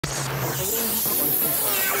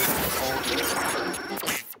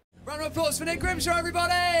Round of applause for Nick Grimshaw,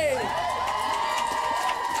 everybody!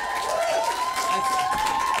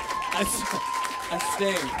 I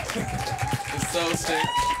stink. It's so stink.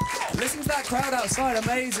 Listen to that crowd outside,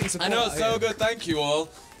 amazing support. I know, it's so good, thank you all.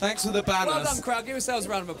 Thanks for the banners. Well done, crowd. Give yourselves a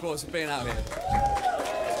round of applause for being out here.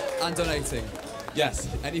 And donating. Yes.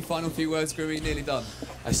 Any final few words, Grimmy? Nearly done.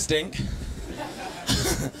 I stink.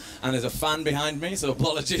 And there's a fan behind me, so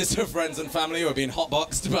apologies to friends and family who are being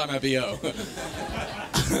hotboxed by my BO.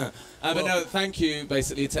 But no, thank you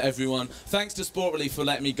basically to everyone. Thanks to Sport Relief for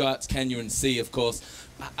letting me go out to Kenya and see, of course,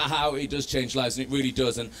 how it does change lives, and it really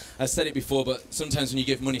does. And I've said it before, but sometimes when you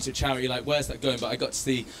give money to charity, you're like, where's that going? But I got to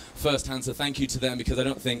see firsthand, so thank you to them, because I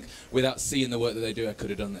don't think without seeing the work that they do, I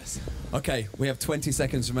could have done this. Okay, we have 20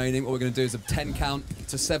 seconds remaining. What we're going to do is a 10 count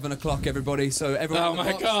to 7 o'clock, everybody. So everyone, oh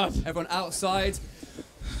my God, everyone outside.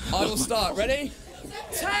 I will start. Ready?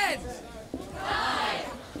 10, 9,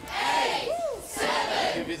 8,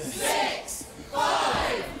 7, 6,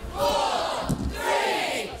 5, 4,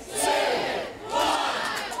 3, 2, 1.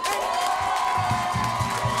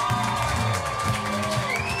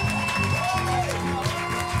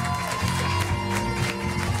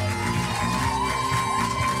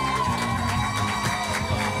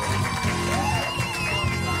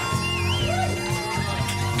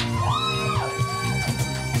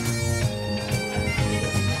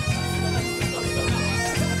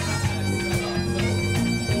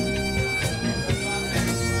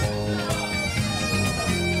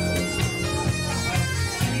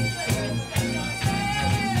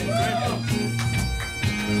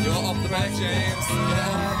 James.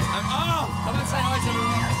 Yeah. I'm off! Come and say hi to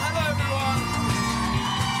everyone. Hello, everyone.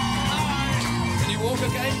 Hi. Can you walk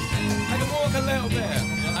okay? I can walk a little bit.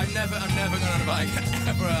 I'm never going on a bike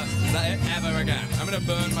ever. Is that it? Ever again. I'm going to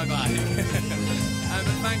burn my bike.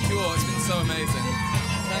 But thank you all. It's been so amazing.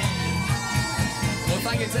 Thank you. Well,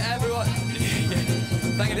 thank you to everyone.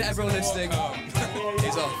 Thank you to everyone listening.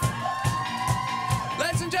 He's off.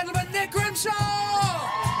 Ladies and gentlemen, Nick Grimshaw!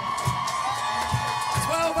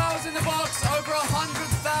 12 hours in the box, over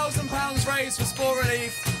 £100,000 raised for Sport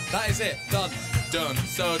Relief. That is it. Done. Done.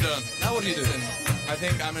 So done. Now what do you do? I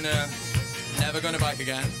think I'm never gonna bike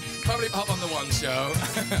again. Probably hop on the one show.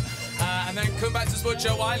 And then come back to support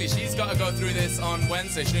Jo Wiley. She's got to go through this on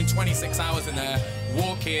Wednesday. She's doing 26 hours in there,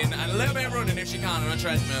 walking, and a little bit of running if she can on a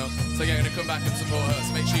treadmill. So yeah, I'm gonna come back and support her.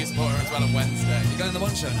 So make sure you support her as well on Wednesday. You're going on the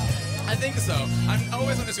one show now? I think so. I'm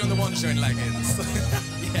always on this go on the one show in leggings.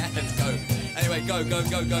 Yeah, let's go. Anyway, go.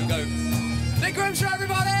 Nick Grimshaw,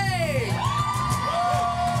 everybody!